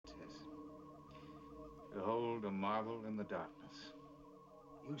Behold a marvel in the darkness.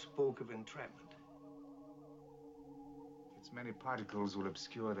 You spoke of entrapment. Its many particles will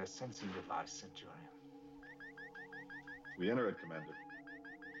obscure their sensing device, Centurion. We enter it, Commander.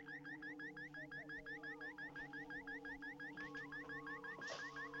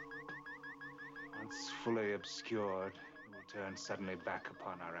 Once fully obscured, it will turn suddenly back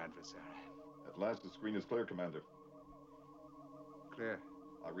upon our adversary. At last, the screen is clear, Commander. Clear.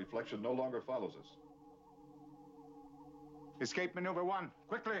 Our reflection no longer follows us. Escape maneuver 1,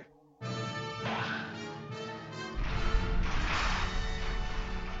 quickly!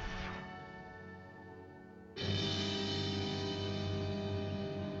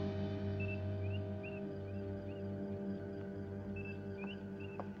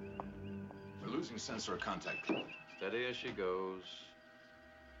 We're losing sensor contact. Steady as she goes.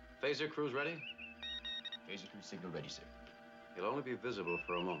 Phaser crews ready? Phaser crew signal ready, sir. He'll only be visible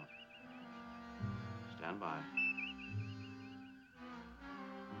for a moment. Stand by.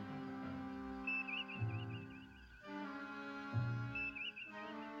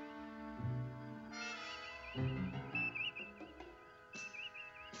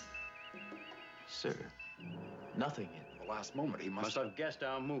 Sir, nothing in The last moment, he Must have guessed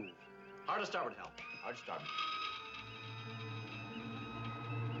our move. Hard to starboard, Hal. hard starboard.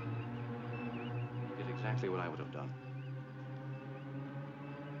 Did exactly what I would have done.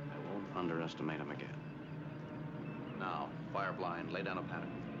 I won't underestimate him again. Now, fire blind, lay down a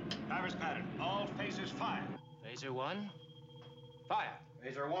pattern. Diver's pattern. All phasers fire. Phaser 1, fire.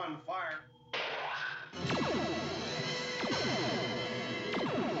 Phaser 1, fire.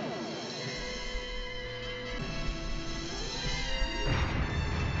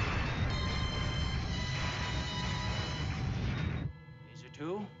 Phaser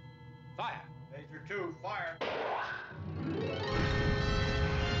 2, fire. Phaser 2, fire.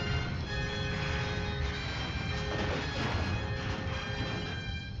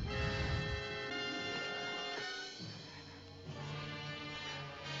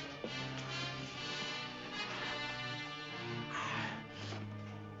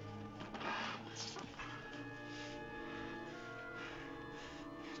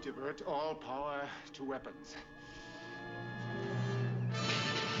 Divert all power to weapons.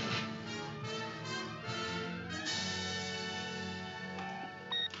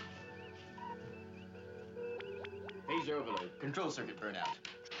 Phaser overload. Control circuit burnout.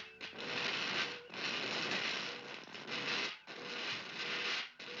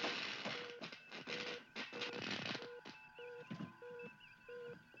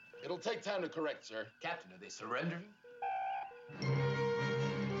 It'll take time to correct, sir. Captain, are they surrendering?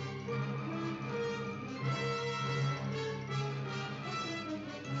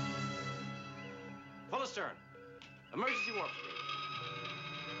 Full astern. Emergency warp speed.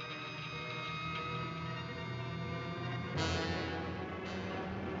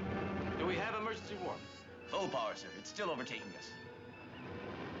 Do we have emergency warp? Full power, sir. It's still overtaking us.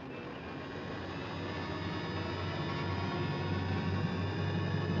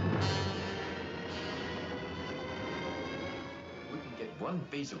 We can get one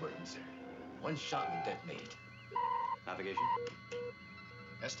phaser working, sir. One shot will detonate. Navigation.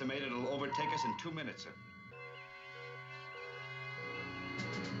 Estimated it'll overtake us in 2 minutes, sir.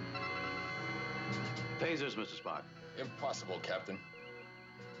 Phasers, Mr. Spock. Impossible, Captain.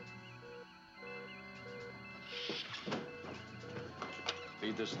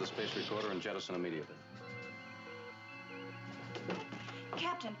 Feed this to the space recorder and jettison immediately.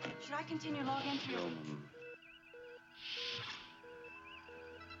 Captain, should I continue log entry? Roman.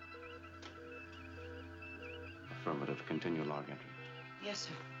 Affirmative. Continue log entry. Yes,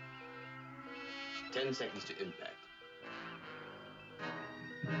 sir. 10 seconds to impact.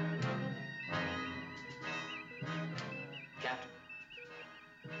 Captain.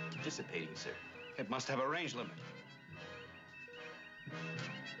 Dissipating, sir. It must have a range limit.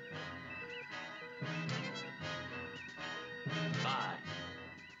 Five,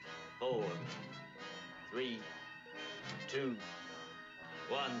 4, 3, 2,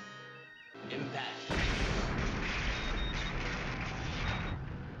 1. Impact.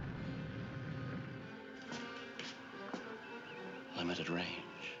 Limited range.